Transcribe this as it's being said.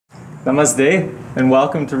Namaste and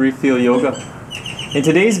welcome to Refeel Yoga. In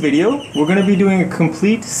today's video, we're going to be doing a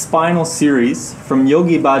complete spinal series from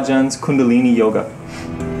Yogi Bhajan's Kundalini Yoga.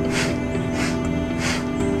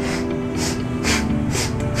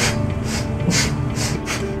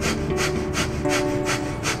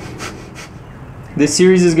 This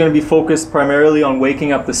series is going to be focused primarily on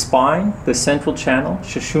waking up the spine, the central channel,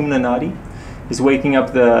 Sushumna Nadi, is waking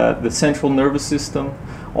up the central nervous system.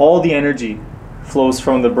 All the energy flows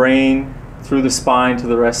from the brain, through the spine, to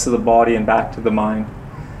the rest of the body and back to the mind.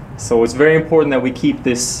 So it's very important that we keep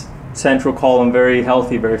this central column very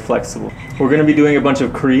healthy, very flexible. We're going to be doing a bunch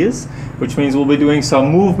of Kriyas, which means we'll be doing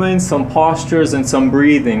some movements, some postures, and some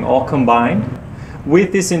breathing, all combined,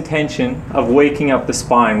 with this intention of waking up the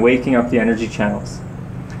spine, waking up the energy channels.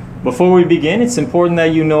 Before we begin, it's important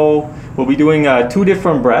that you know we'll be doing two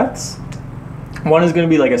different breaths. One is going to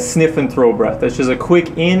be like a sniff and throw breath. That's just a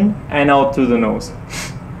quick in and out through the nose.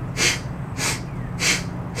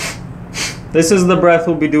 This is the breath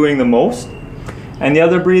we'll be doing the most. And the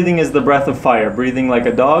other breathing is the breath of fire, breathing like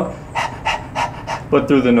a dog, but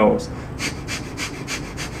through the nose.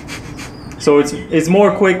 So it's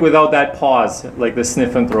more quick without that pause like the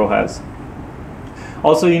sniff and throw has.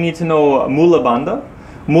 Also, you need to know Mula Bandha.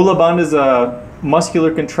 Mula Bandha is a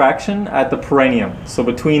muscular contraction at the perineum, so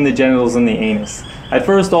between the genitals and the anus. At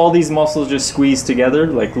first, all these muscles just squeeze together,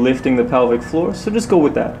 like lifting the pelvic floor, so just go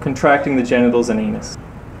with that, contracting the genitals and anus.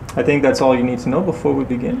 I think that's all you need to know before we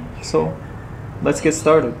begin. So let's get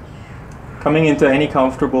started. Coming into any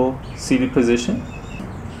comfortable seated position.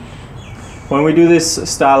 When we do this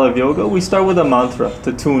style of yoga, we start with a mantra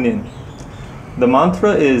to tune in. The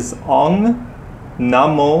mantra is Ong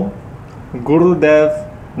Namo Gurudev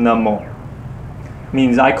Namo.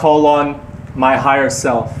 Means I call on my higher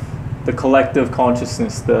self, the collective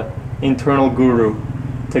consciousness, the internal guru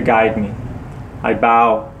to guide me. I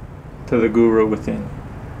bow to the guru within.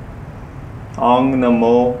 Ong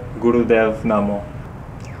Namo Gurudev Namo.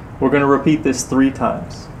 We're going to repeat this 3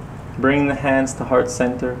 times. Bringing the hands to heart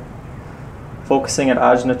center, focusing at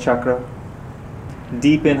Ajna chakra.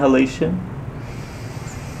 Deep inhalation.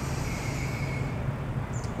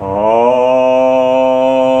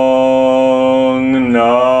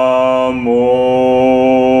 Namo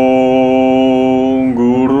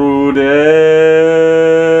Gurudev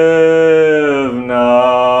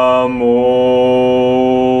Namo.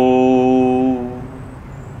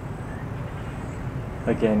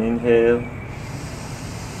 Again, inhale.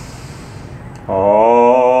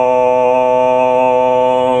 Ong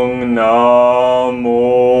Namo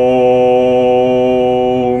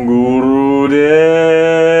Gurudev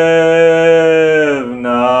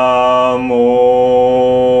Namo.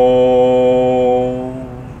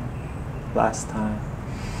 Last time.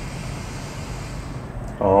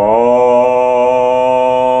 Ong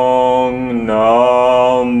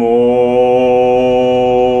Namo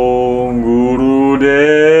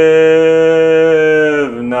Gurudev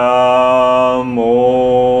Namo.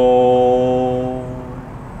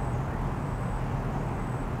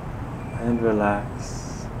 And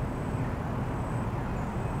relax.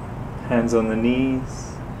 Hands on the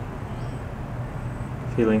knees.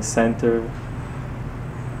 Feeling centered.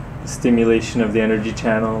 Stimulation of the energy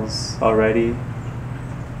channels already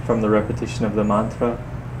from the repetition of the mantra.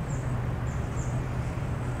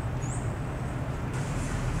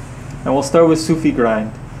 And we'll start with Sufi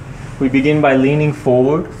grind. We begin by leaning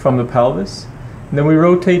forward from the pelvis, and then we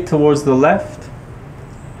rotate towards the left,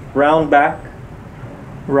 round back,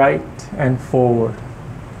 right and forward.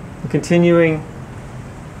 Continuing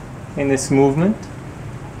in this movement.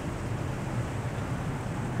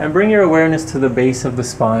 And bring your awareness to the base of the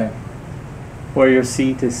spine, where your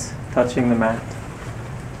seat is touching the mat.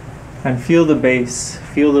 And feel the base,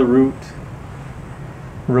 feel the root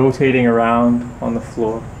rotating around on the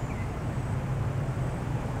floor.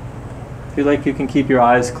 Feel like you can keep your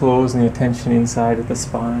eyes closed and the attention inside at the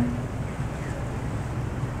spine.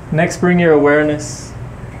 Next, bring your awareness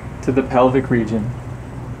to the pelvic region.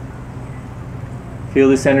 Feel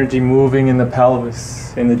this energy moving in the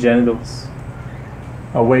pelvis, in the genitals.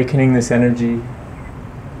 Awakening this energy,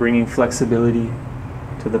 bringing flexibility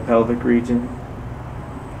to the pelvic region.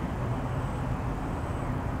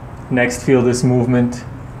 Next, feel this movement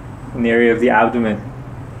in the area of the abdomen,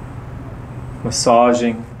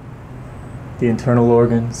 massaging the internal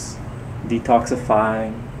organs,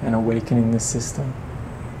 detoxifying and awakening the system.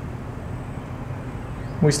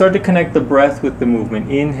 We start to connect the breath with the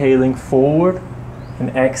movement, inhaling forward and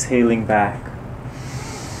exhaling back.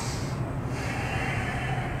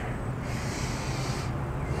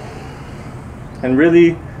 And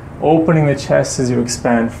really Opening the chest as you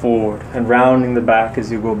expand forward and rounding the back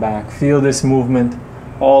as you go back. Feel this movement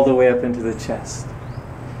all the way up into the chest.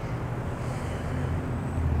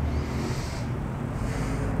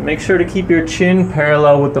 Make sure to keep your chin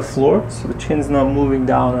parallel with the floor so the chin's not moving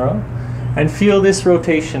down or up. And feel this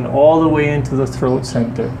rotation all the way into the throat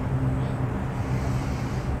center.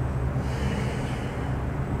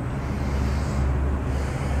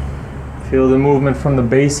 Feel the movement from the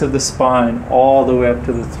base of the spine all the way up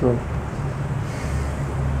to the throat.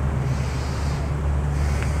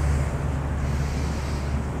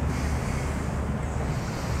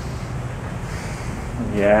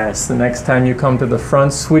 Yes, the next time you come to the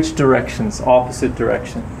front, switch directions, opposite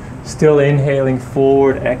direction. Still inhaling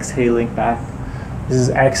forward, exhaling back. This is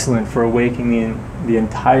excellent for awakening the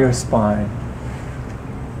entire spine.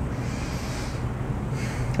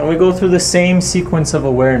 And we go through the same sequence of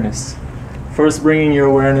awareness. First bringing your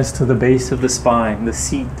awareness to the base of the spine, the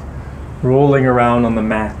seat, rolling around on the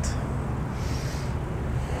mat.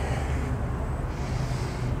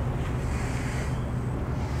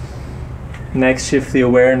 Next, shift the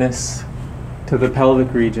awareness to the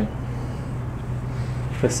pelvic region,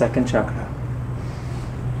 the second chakra.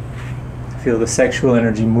 Feel the sexual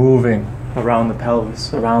energy moving around the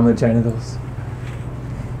pelvis, around the genitals,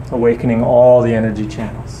 awakening all the energy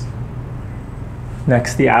channels.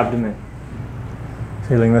 Next, the abdomen.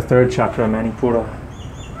 Feeling the third chakra, Manipura,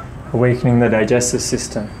 awakening the digestive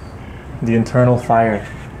system, the internal fire.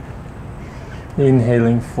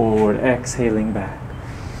 Inhaling forward, exhaling back.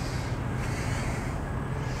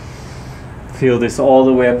 Feel this all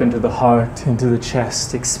the way up into the heart, into the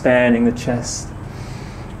chest, expanding the chest.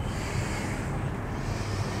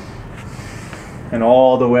 And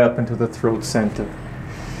all the way up into the throat center.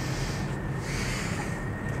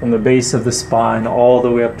 From the base of the spine all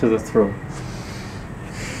the way up to the throat.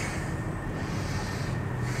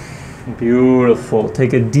 Beautiful.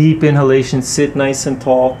 Take a deep inhalation, sit nice and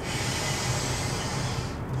tall.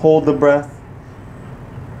 Hold the breath.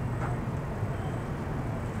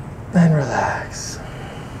 And relax.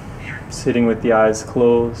 Sitting with the eyes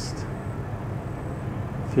closed.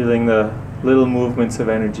 Feeling the little movements of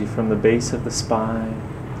energy from the base of the spine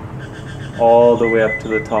all the way up to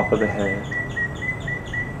the top of the head.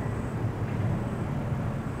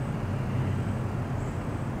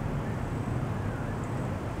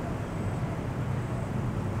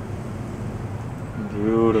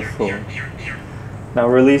 Beautiful. Now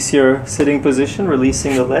release your sitting position,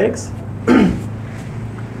 releasing the legs.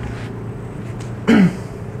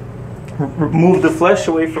 Move the flesh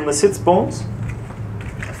away from the sits bones.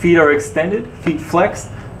 Feet are extended, feet flexed,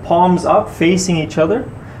 palms up, facing each other.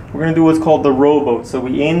 We're going to do what's called the rowboat. So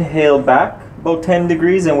we inhale back about 10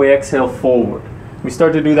 degrees and we exhale forward. We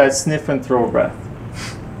start to do that sniff and throw breath.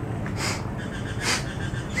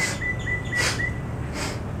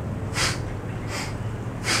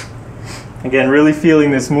 Again, really feeling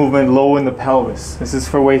this movement low in the pelvis. This is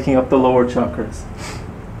for waking up the lower chakras.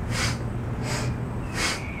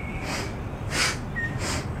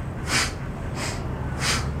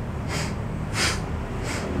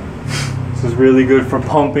 This is really good for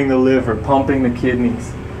pumping the liver, pumping the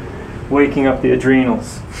kidneys, waking up the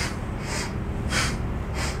adrenals.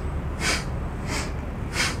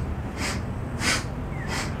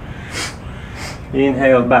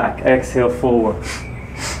 Inhale back, exhale forward.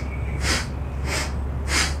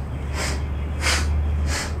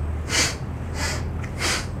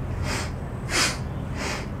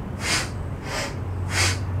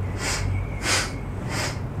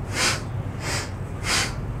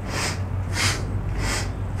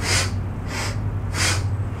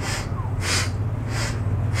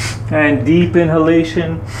 And deep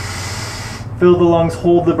inhalation, fill the lungs,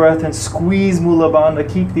 hold the breath and squeeze Mula Bandha,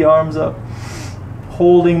 keep the arms up.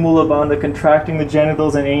 Holding Mula Bandha, contracting the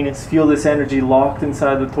genitals and anus, feel this energy locked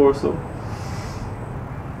inside the torso.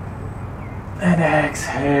 And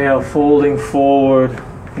exhale, folding forward,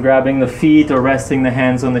 grabbing the feet or resting the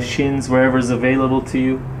hands on the shins, wherever is available to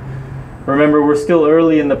you. Remember, we're still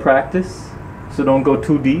early in the practice, so don't go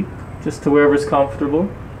too deep, just to wherever's comfortable.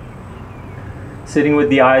 Sitting with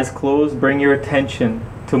the eyes closed, bring your attention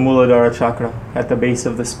to Muladhara chakra at the base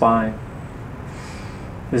of the spine.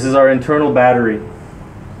 This is our internal battery,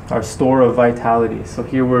 our store of vitality. So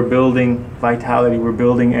here we're building vitality, we're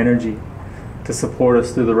building energy to support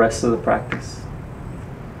us through the rest of the practice.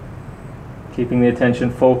 Keeping the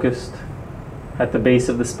attention focused at the base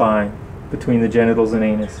of the spine, between the genitals and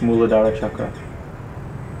anus, Muladhara chakra.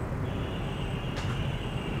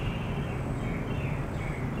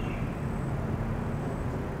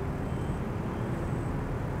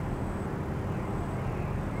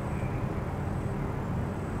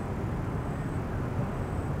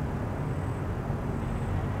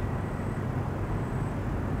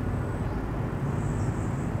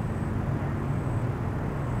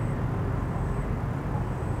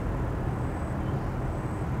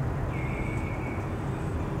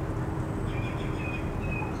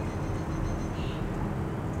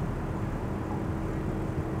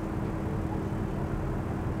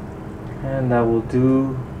 And that will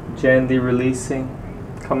do. Gently releasing.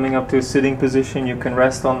 Coming up to a sitting position, you can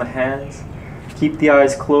rest on the hands. Keep the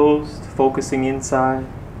eyes closed, focusing inside.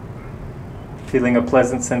 Feeling a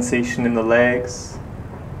pleasant sensation in the legs.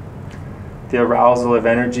 The arousal of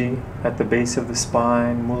energy at the base of the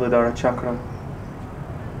spine, Muladhara chakra.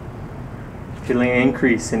 Feeling an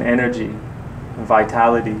increase in energy and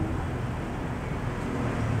vitality.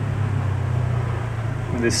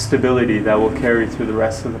 And this stability that will carry through the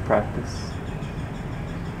rest of the practice.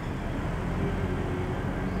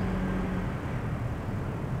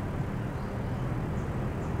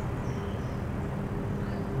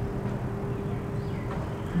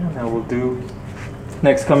 And that will do.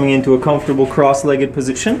 Next, coming into a comfortable cross-legged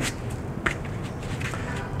position.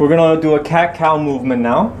 We're going to do a cat-cow movement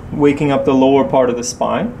now, waking up the lower part of the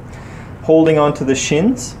spine, holding onto the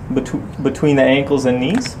shins between the ankles and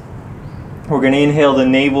knees. We're going to inhale the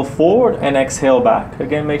navel forward and exhale back.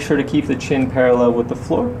 Again, make sure to keep the chin parallel with the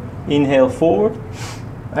floor. Inhale forward,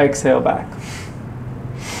 exhale back.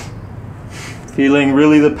 Feeling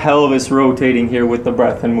really the pelvis rotating here with the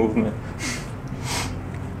breath and movement.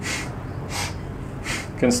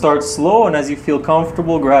 You can start slow, and as you feel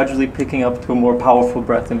comfortable, gradually picking up to a more powerful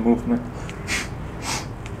breath and movement.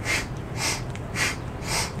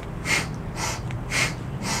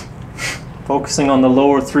 Focusing on the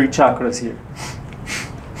lower 3 chakras here.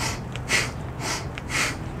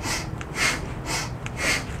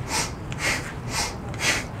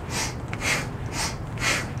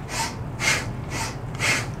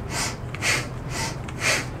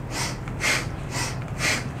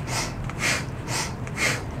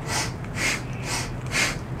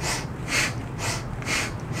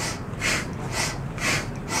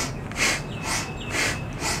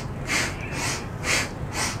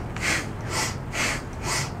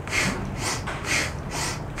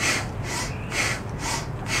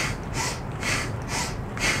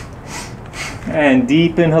 And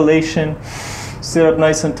deep inhalation, sit up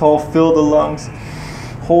nice and tall, fill the lungs,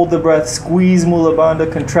 hold the breath, squeeze Mula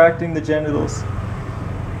Bandha, contracting the genitals.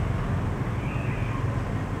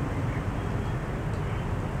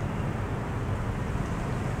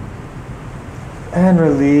 And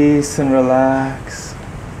release and relax,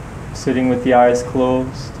 sitting with the eyes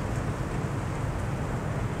closed,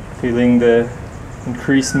 feeling the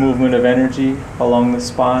increased movement of energy along the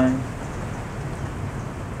spine.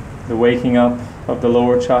 The waking up of the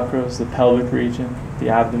lower chakras, the pelvic region, the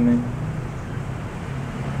abdomen.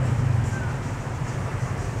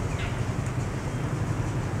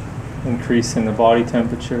 Increase in the body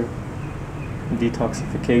temperature,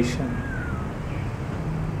 detoxification.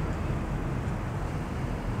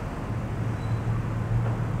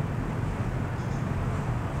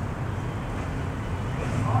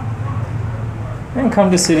 And come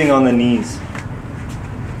to sitting on the knees.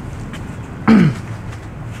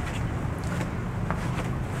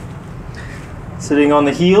 Sitting on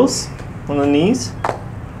the heels, on the knees.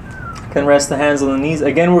 Can rest the hands on the knees.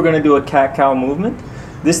 Again, we're going to do a cat-cow movement.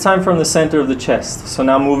 This time from the center of the chest. So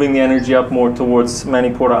now moving the energy up more towards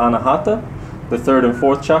Manipura Anahata, the 3rd and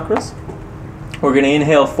 4th chakras. We're going to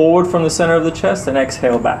inhale forward from the center of the chest and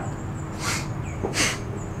exhale back.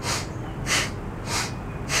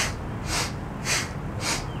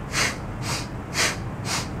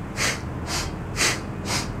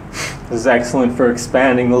 This is excellent for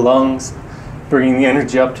expanding the lungs, bringing the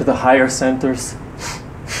energy up to the higher centers.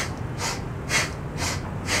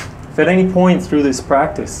 If at any point through this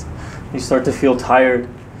practice you start to feel tired,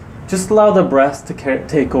 just allow the breath to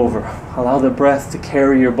take over. Allow the breath to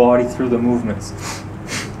carry your body through the movements.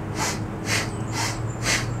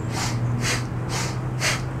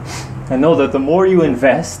 And know that the more you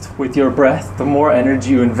invest with your breath, the more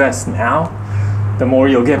energy you invest now, the more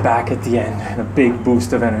you'll get back at the end, and a big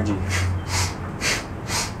boost of energy.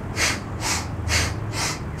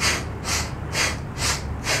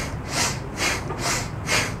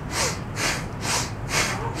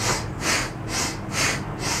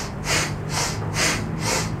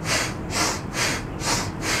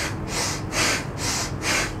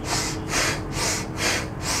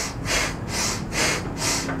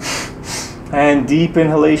 And deep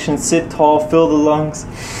inhalation, sit tall, fill the lungs.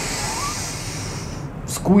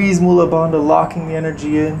 Squeeze Mula Bandha, locking the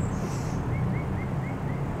energy in.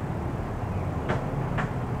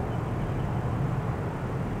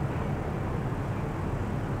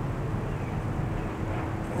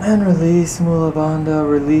 And release Mula Bandha,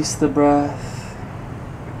 release the breath.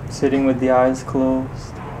 Sitting with the eyes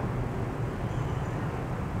closed.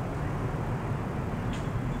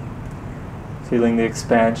 Feeling the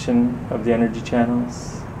expansion of the energy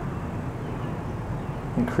channels.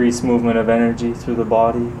 Increased movement of energy through the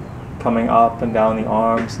body, coming up and down the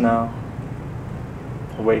arms now,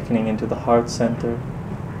 awakening into the heart center.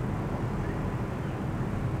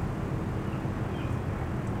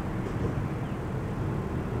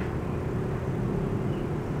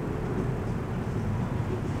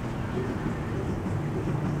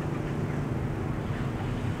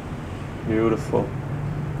 Beautiful.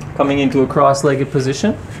 Coming into a cross-legged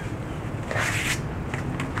position.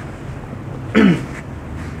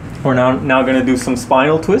 We're now going to do some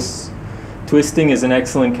spinal twists. Twisting is an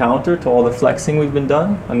excellent counter to all the flexing we've been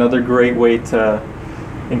done. Another great way to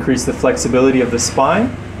increase the flexibility of the spine.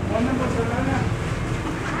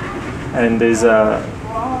 And is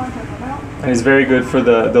very good for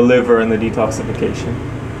the liver and the detoxification.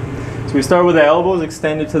 So we start with the elbows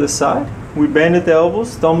extended to the side. We bend at the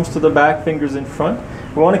elbows, thumbs to the back, fingers in front.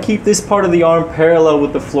 We want to keep this part of the arm parallel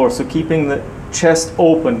with the floor, so keeping the chest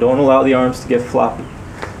open. Don't allow the arms to get floppy.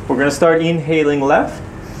 We're going to start inhaling left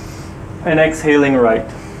and exhaling right.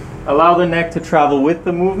 Allow the neck to travel with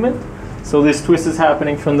the movement. So this twist is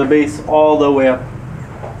happening from the base all the way up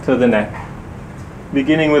to the neck.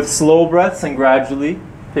 Beginning with slow breaths and gradually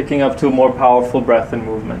picking up to a more powerful breath and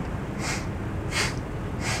movement.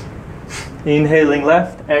 Inhaling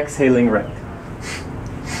left, exhaling right.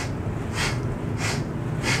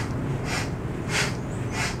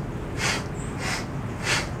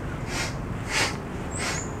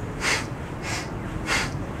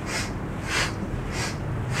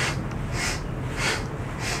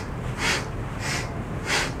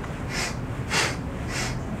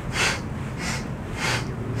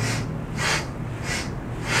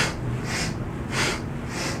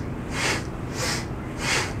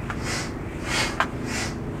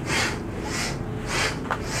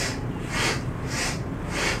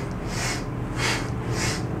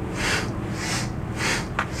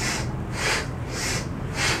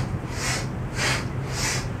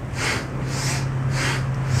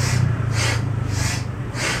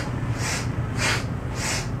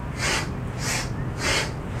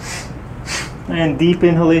 And deep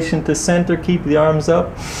inhalation to center, keep the arms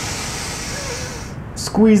up.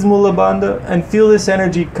 Squeeze Mula Bandha and feel this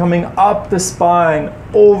energy coming up the spine,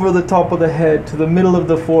 over the top of the head, to the middle of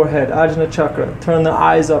the forehead, Ajna Chakra. Turn the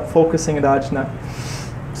eyes up, focusing at Ajna.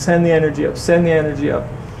 Send the energy up, send the energy up.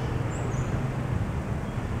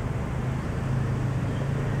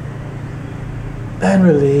 And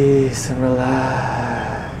release and relax.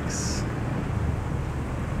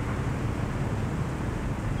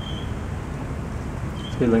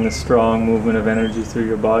 Feeling the strong movement of energy through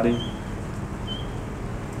your body.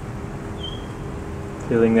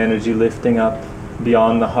 Feeling the energy lifting up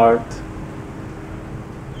beyond the heart,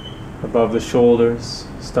 above the shoulders,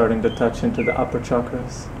 starting to touch into the upper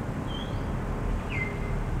chakras.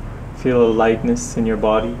 Feel a lightness in your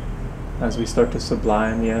body as we start to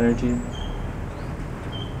sublime the energy.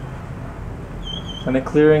 And a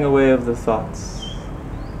clearing away of the thoughts.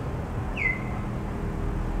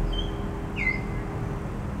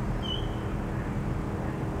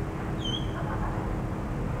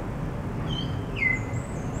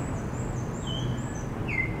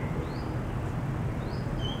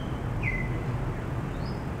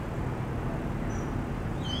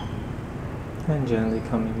 And gently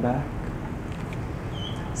coming back.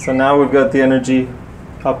 So now we've got the energy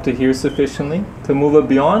up to here sufficiently. To move it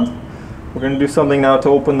beyond, we're going to do something now to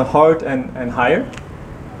open the heart and higher.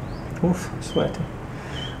 Oof, sweating.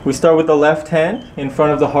 We start with the left hand in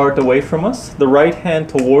front of the heart away from us, the right hand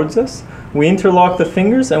towards us. We interlock the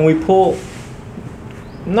fingers and we pull,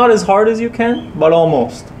 not as hard as you can, but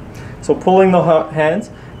almost. So pulling the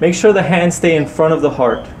hands, make sure the hands stay in front of the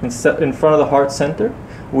heart, in front of the heart center.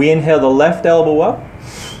 We inhale the left elbow up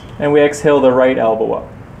and we exhale the right elbow up.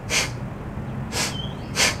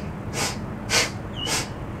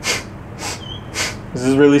 This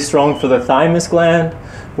is really strong for the thymus gland,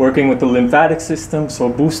 working with the lymphatic system, so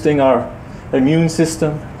boosting our immune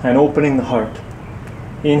system and opening the heart.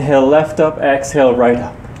 Inhale left up, exhale right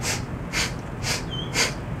up.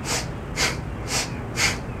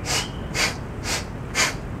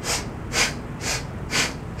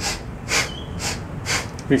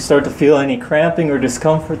 If you start to feel any cramping or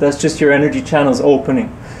discomfort, that's just your energy channels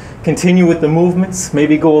opening. Continue with the movements,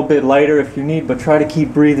 maybe go a bit lighter if you need, but try to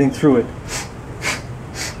keep breathing through it.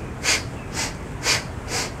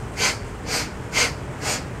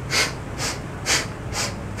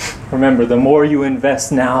 Remember, the more you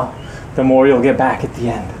invest now, the more you'll get back at the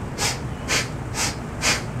end.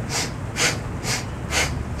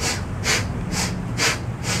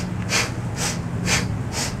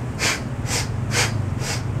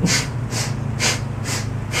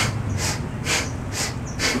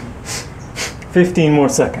 "15 more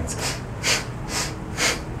seconds.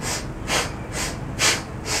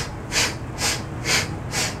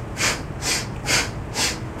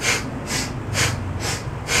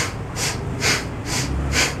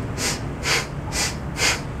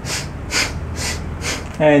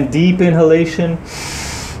 And deep inhalation.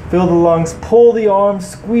 Fill the lungs. Pull the arms.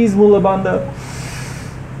 Squeeze Mula Bandha.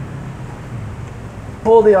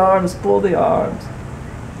 Pull the arms. Pull the arms.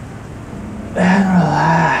 And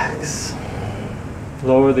relax.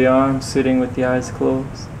 Lower the arms, sitting with the eyes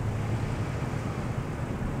closed.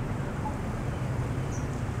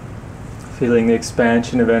 Feeling the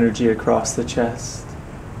expansion of energy across the chest.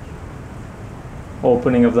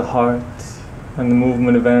 Opening of the heart and the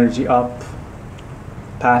movement of energy up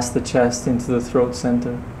past the chest into the throat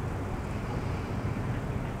center.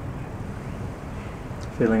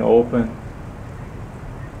 Feeling open,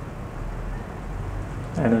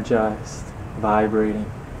 energized, vibrating.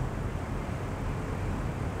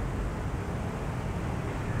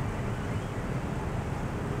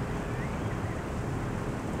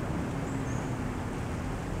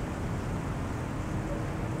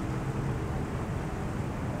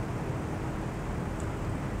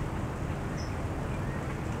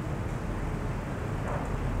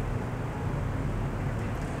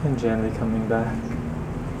 And gently coming back.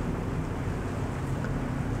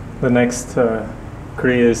 The next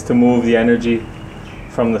Kriya is to move the energy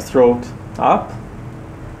from the throat up.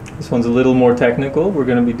 This one's a little more technical. We're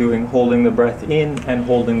going to be doing holding the breath in and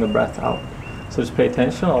holding the breath out. So just pay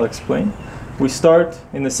attention, I'll explain. We start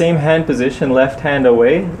in the same hand position, left hand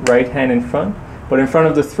away, right hand in front, but in front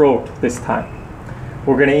of the throat this time.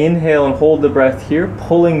 We're going to inhale and hold the breath here,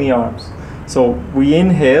 pulling the arms. So we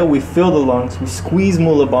inhale, we fill the lungs, we squeeze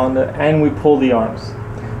Mula Bandha, and we pull the arms.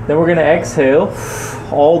 Then we're going to exhale,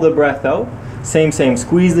 all the breath out. Same,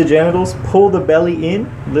 squeeze the genitals, pull the belly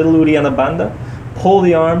in, little Uddiyana Bandha, pull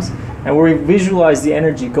the arms, and we visualize the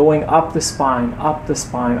energy going up the spine, up the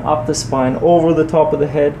spine, up the spine, over the top of the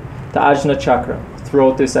head to Ajna Chakra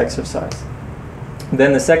throughout this exercise.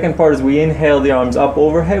 Then the second part is we inhale the arms up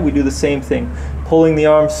overhead, we do the same thing. Pulling the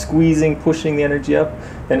arms, squeezing, pushing the energy up,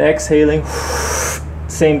 then exhaling,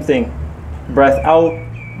 same thing. Breath out,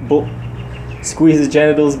 squeeze the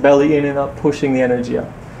genitals, belly in and up, pushing the energy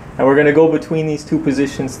up. And we're going to go between these two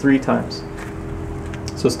positions 3 times.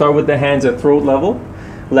 So start with the hands at throat level,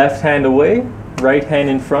 left hand away, right hand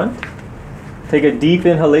in front. Take a deep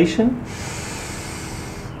inhalation,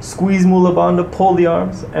 squeeze Mula Bandha, pull the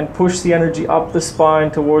arms, and push the energy up the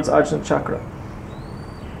spine towards Ajna Chakra.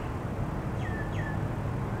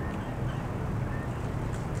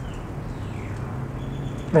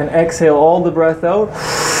 Then exhale all the breath out.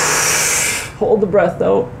 Hold the breath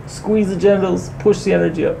out. Squeeze the genitals. Push the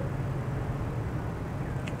energy up.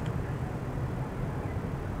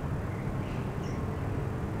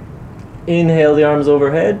 Inhale the arms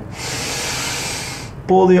overhead.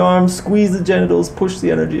 Pull the arms. Squeeze the genitals. Push the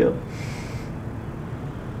energy up.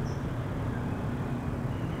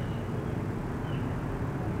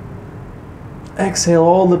 Exhale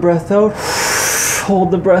all the breath out.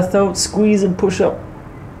 Hold the breath out. Squeeze and push up.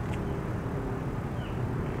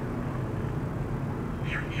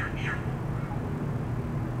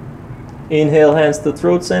 Inhale, hands to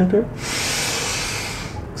throat center.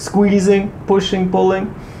 Squeezing, pushing,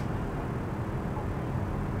 pulling.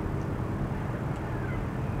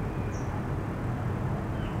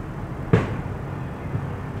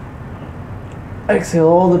 Exhale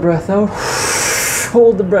all the breath out.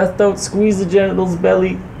 Hold the breath out, squeeze the genitals,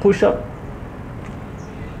 belly, push up.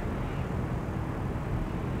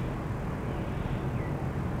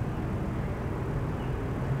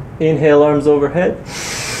 Inhale, arms overhead.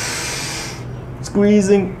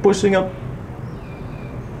 Squeezing, pushing up.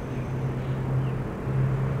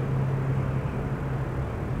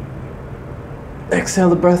 Exhale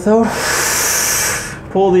the breath out.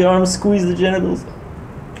 Pull the arms, squeeze the genitals.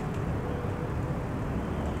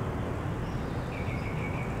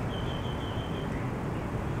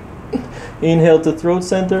 Inhale to throat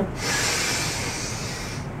center.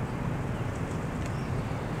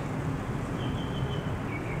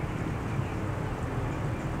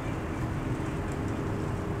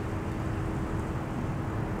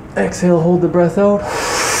 Exhale, hold the breath out.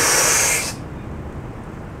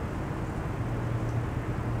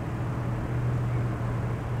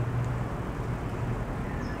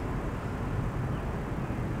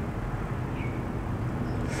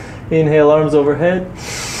 Inhale, arms overhead.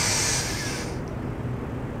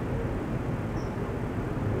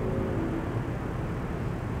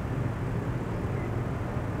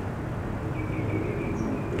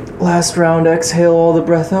 Last round, exhale all the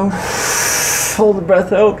breath out. Hold the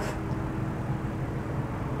breath out.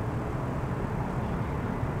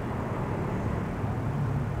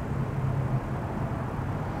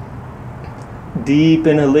 Deep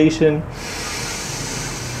inhalation.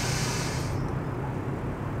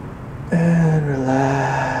 And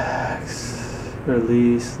relax.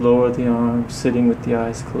 Release, lower the arms, sitting with the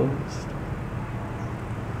eyes closed.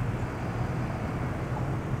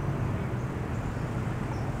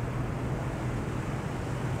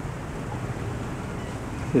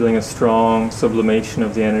 Feeling a strong sublimation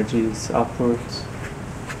of the energies upwards.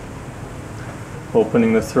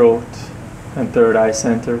 Opening the throat and third eye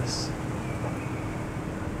centers.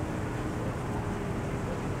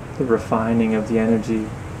 The refining of the energy.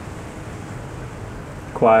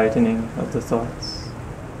 Quietening of the thoughts.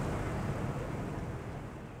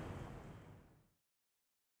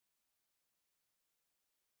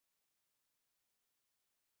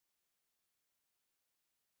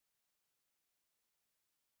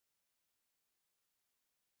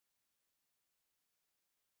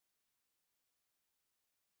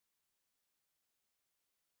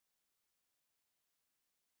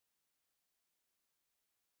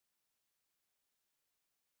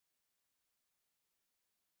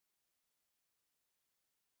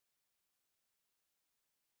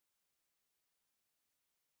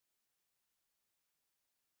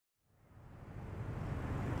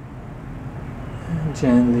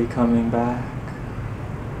 Gently coming back.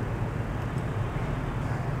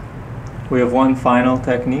 We have one final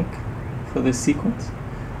technique for this sequence.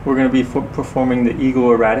 We're going to be performing the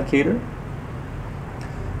ego eradicator.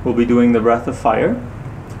 We'll be doing the breath of fire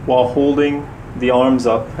while holding the arms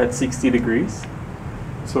up at 60 degrees.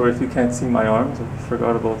 Sorry if you can't see my arms, I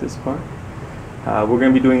forgot about this part. We're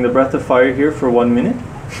going to be doing the breath of fire here for 1 minute.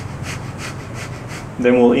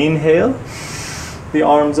 Then we'll inhale. The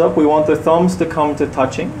arms up, we want the thumbs to come to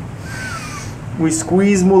touching. We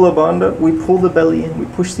squeeze Mula Bandha, we pull the belly in, we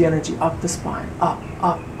push the energy up the spine, up,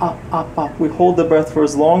 up, up, up, up. We hold the breath for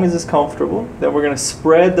as long as is comfortable. Then we're going to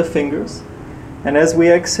spread the fingers. And as we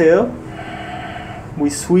exhale, we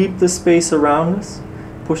sweep the space around us,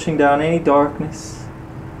 pushing down any darkness,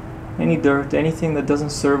 any dirt, anything that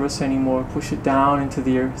doesn't serve us anymore. Push it down into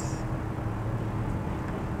the earth.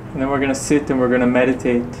 And then we're going to sit and we're going to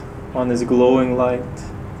meditate on this glowing light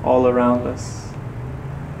all around us.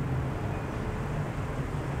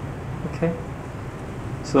 Okay?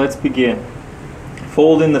 So let's begin.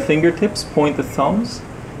 Fold in the fingertips, point the thumbs.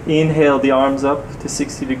 Inhale the arms up to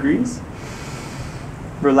 60 degrees.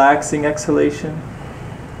 Relaxing exhalation.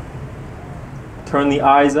 Turn the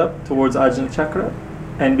eyes up towards Ajna Chakra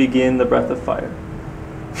and begin the breath of fire.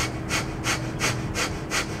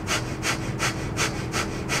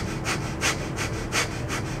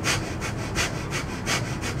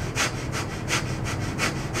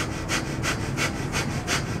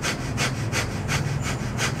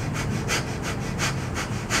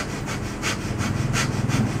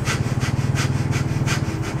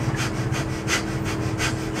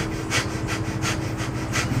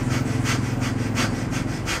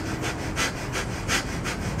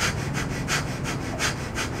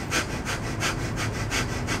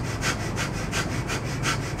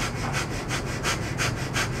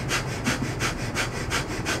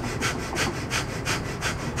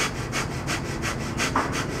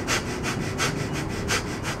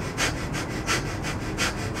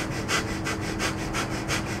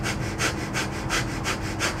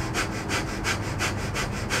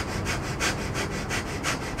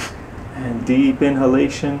 And deep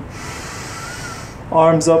inhalation.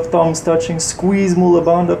 Arms up, thumbs touching. Squeeze Mula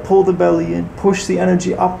Bandha, pull the belly in. Push the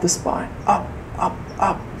energy up the spine. Up, up,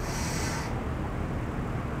 up.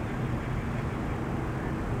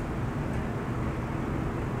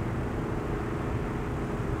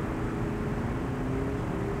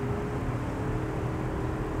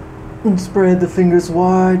 And spread the fingers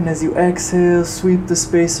wide, and as you exhale, sweep the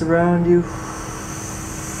space around you.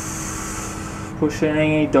 Push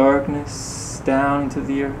any darkness down into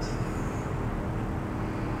the earth.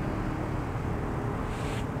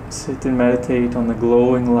 Sit and meditate on the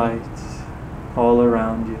glowing light all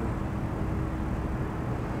around you.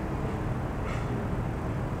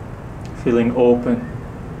 Feeling open,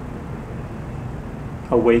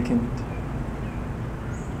 awakened,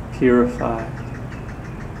 purified,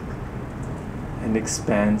 and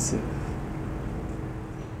expansive.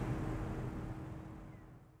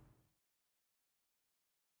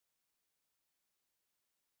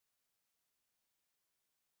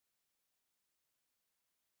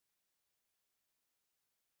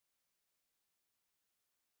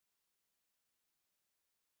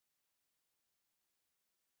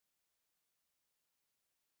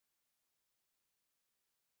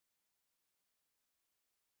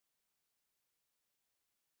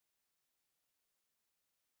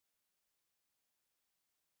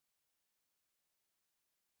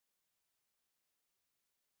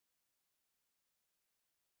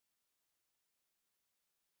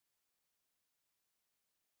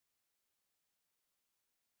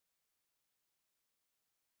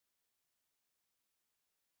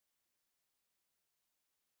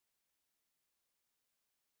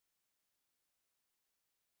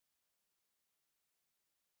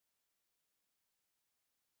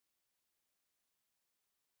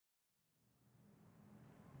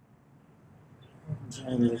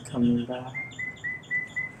 Gently coming back.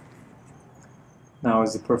 Now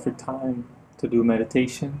is the perfect time to do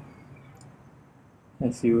meditation.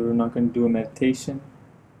 If you're not going to do a meditation,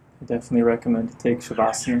 I definitely recommend to take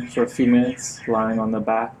Savasana for a few minutes, lying on the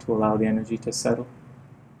back to allow the energy to settle.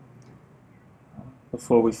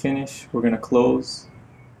 Before we finish, we're going to close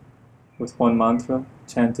with one mantra,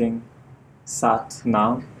 chanting Sat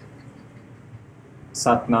Nam.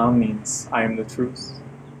 Sat Nam means I am the truth.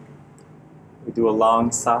 We do a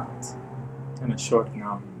long Sat and a short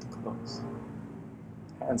Nam to close.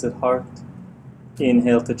 Hands at heart.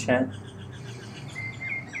 Inhale to chant.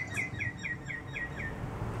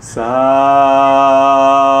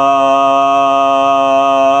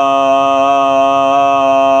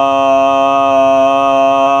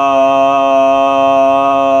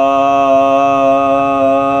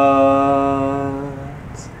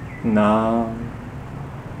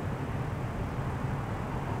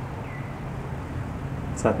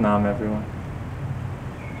 Sat Nam, everyone.